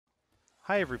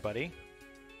Hi everybody.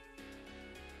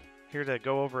 Here to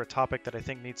go over a topic that I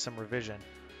think needs some revision.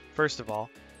 First of all,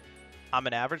 I'm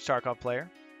an average Tarkov player.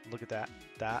 Look at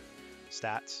that.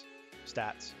 Stats.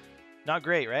 Not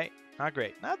great, right? Not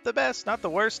great. Not the best, not the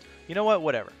worst. You know what?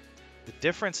 Whatever. The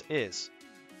difference is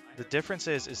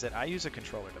that I use a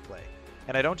controller to play.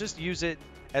 And I don't just use it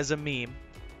as a meme,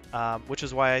 which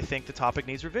is why I think the topic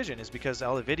needs revision, is because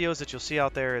all the videos that you'll see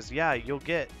out there is, yeah, you'll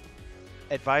get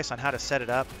advice on how to set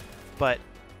it up, but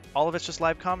all of it's just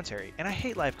live commentary, and I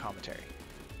hate live commentary.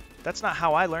 That's not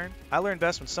how I learn. I learn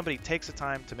best when somebody takes the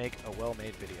time to make a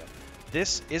well-made video.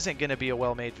 This isn't going to be a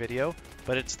well-made video,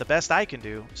 but it's the best I can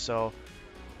do, so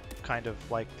kind of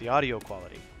like the audio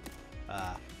quality.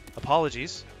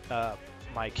 Apologies.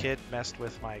 My kid messed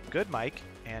with my good mic,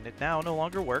 and it now no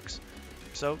longer works,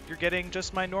 so you're getting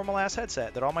just my normal-ass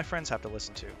headset that all my friends have to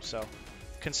listen to, so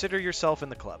consider yourself in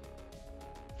the club.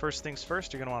 First things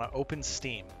first, you're going to want to open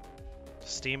Steam.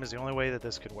 Steam is the only way that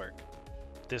this could work.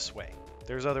 This way.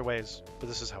 There's other ways, but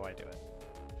this is how I do it.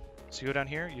 So you go down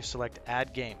here, you select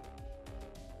Add Game.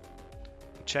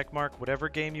 You check mark whatever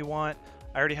game you want.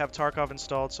 I already have Tarkov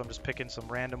installed, so I'm just picking some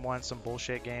random one, some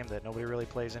bullshit game that nobody really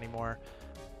plays anymore.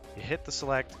 You hit the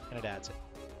select, and it adds it.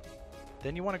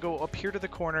 Then you want to go up here to the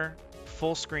corner,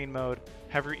 full screen mode,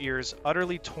 have your ears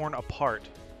utterly torn apart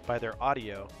by their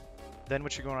audio. Then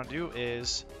what you're going to do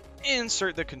is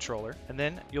insert the controller, and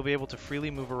then you'll be able to freely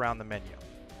move around the menu.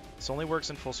 This only works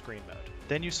in full screen mode.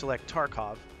 Then you select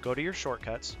Tarkov, go to your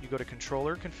shortcuts, you go to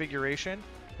controller configuration,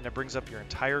 and it brings up your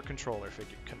entire controller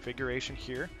configuration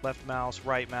here. Left mouse,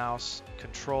 right mouse,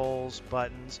 controls,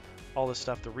 buttons, all this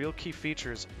stuff. The real key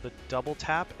features, the double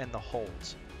tap and the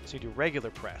holds. So you do regular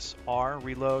press, R,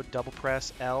 reload, double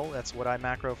press, L, that's what I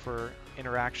macro for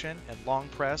interaction, and long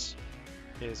press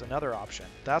is another option.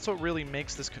 That's what really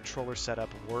makes this controller setup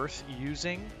worth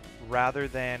using rather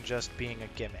than just being a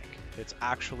gimmick. It's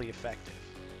actually effective.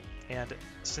 And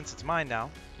since it's mine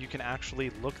now, you can actually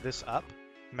look this up,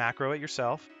 macro it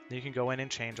yourself, then you can go in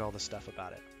and change all the stuff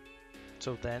about it.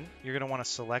 So then you're going to want to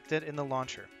select it in the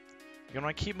launcher. You're going to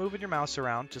want to keep moving your mouse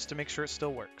around just to make sure it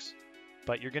still works.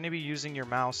 But you're going to be using your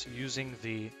mouse using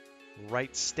the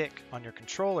right stick on your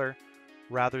controller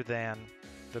rather than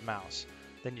the mouse.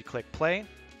 Then you click play.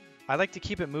 I like to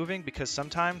keep it moving because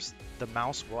sometimes the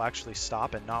mouse will actually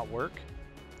stop and not work.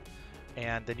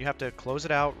 And then you have to close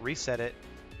it out, reset it.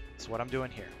 That's what I'm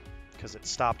doing here because it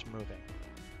stopped moving.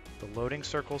 The loading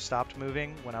circle stopped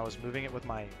moving when I was moving it with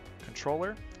my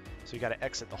controller. So you got to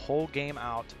exit the whole game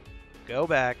out, go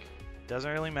back.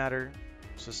 Doesn't really matter.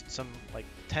 It's just some like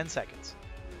 10 seconds.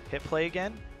 Hit play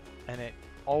again, and it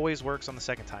always works on the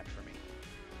second time for me.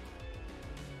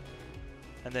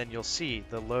 And then you'll see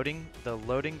the loading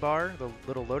bar, the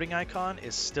little loading icon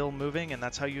is still moving, and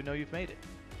that's how you know you've made it.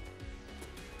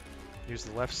 Use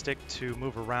the left stick to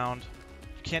move around.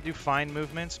 You can't do fine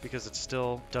movements because it's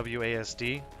still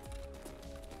WASD.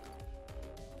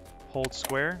 Hold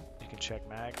square, you can check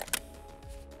mag.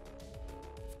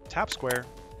 Tap square,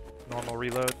 normal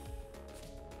reload.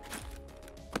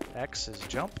 X is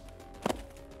jump.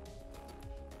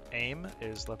 Aim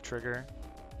is left trigger.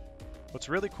 What's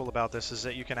really cool about this is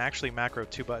that you can actually macro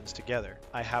two buttons together.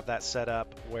 I have that set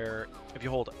up where if you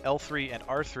hold L3 and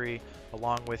R3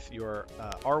 along with your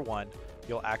R1,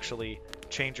 you'll actually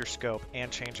change your scope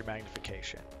and change your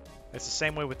magnification. It's the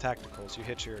same way with tacticals.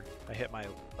 I hit my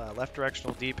left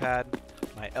directional D-pad,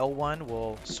 my L1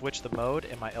 will switch the mode,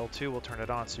 and my L2 will turn it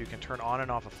on, so you can turn on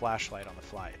and off a flashlight on the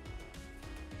fly.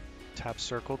 Tap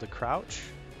circle to crouch.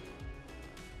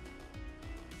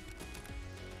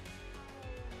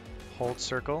 Hold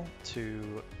circle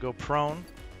to go prone.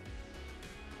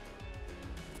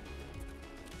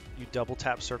 You double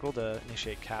tap circle to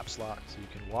initiate caps lock so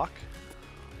you can walk.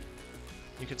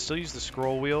 You can still use the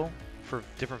scroll wheel for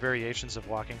different variations of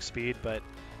walking speed, but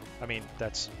I mean,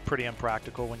 that's pretty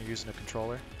impractical when you're using a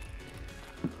controller.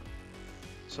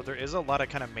 So there is a lot of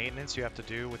kind of maintenance you have to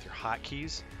do with your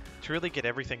hotkeys to really get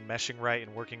everything meshing right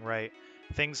and working right.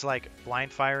 Things like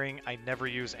blind firing, I never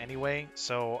use anyway,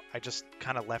 so I just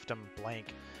kind of left them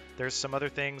blank. There's some other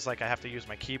things like I have to use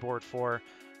my keyboard for,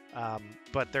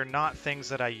 but they're not things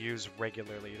that I use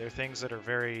regularly. They're things that are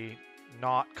very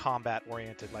not combat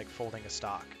oriented, like folding a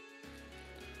stock.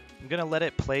 I'm going to let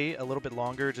it play a little bit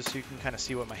longer just so you can kind of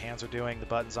see what my hands are doing, the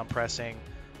buttons I'm pressing.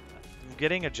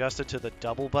 Getting adjusted to the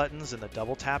double buttons and the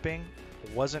double tapping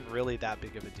wasn't really that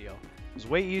big of a deal. It was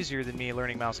way easier than me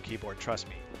learning mouse and keyboard, trust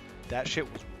me. That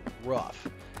shit was rough,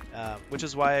 which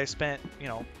is why I spent,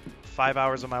 5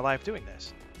 hours of my life doing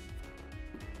this.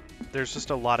 There's just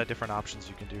a lot of different options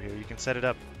you can do here. You can set it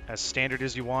up as standard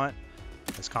as you want,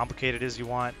 as complicated as you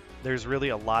want. there's really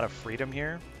a lot of freedom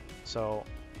here. So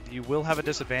you will have a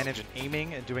disadvantage in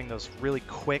aiming and doing those really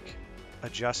quick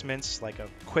adjustments, like a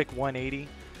quick 180.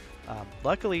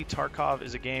 Luckily, Tarkov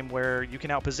is a game where you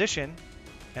can outposition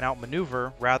and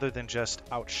outmaneuver rather than just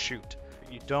outshoot.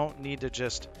 You don't need to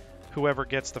just whoever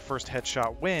gets the first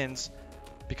headshot wins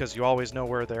because you always know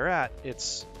where they're at.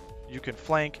 It's you can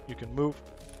flank, you can move,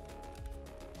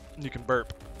 you can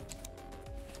burp.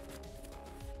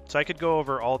 So I could go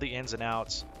over all the ins and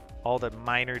outs, all the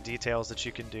minor details that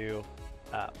you can do,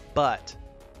 but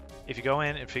if you go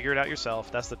in and figure it out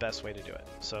yourself, that's the best way to do it.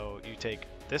 So you take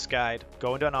this guide,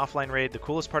 go into an offline raid. The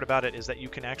coolest part about it is that you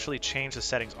can actually change the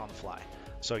settings on the fly.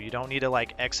 So you don't need to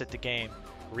like exit the game,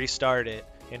 restart it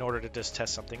in order to just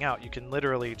test something out. You can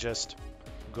literally just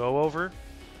go over,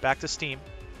 back to Steam,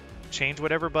 change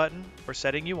whatever button or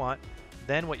setting you want.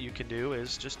 Then what you can do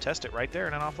is just test it right there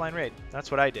in an offline raid.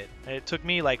 That's what I did. It took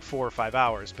me like 4 or 5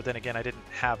 hours, but then again, I didn't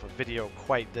have a video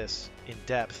quite this in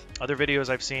depth. Other videos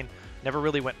I've seen never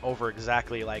really went over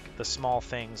exactly like the small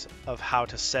things of how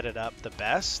to set it up the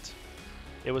best.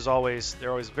 They're always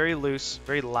very loose,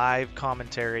 very live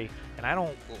commentary, and I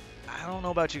don't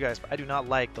know about you guys, but I do not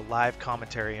like the live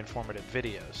commentary informative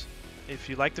videos. If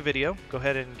you like the video, go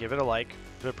ahead and give it a like.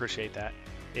 I'd appreciate that.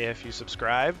 If you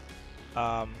subscribe,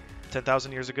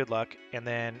 10,000 years of good luck, and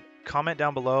then comment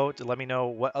down below to let me know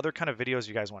what other kind of videos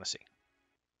you guys want to see.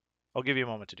 I'll give you a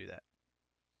moment to do that.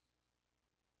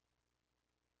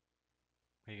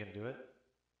 Are you gonna do it?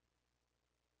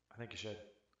 I think you should.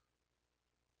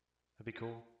 That'd be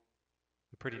cool.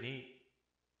 Pretty neat.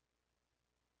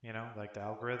 You know, like the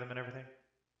algorithm and everything.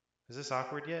 Is this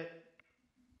awkward yet?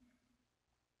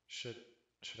 Should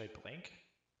I blink?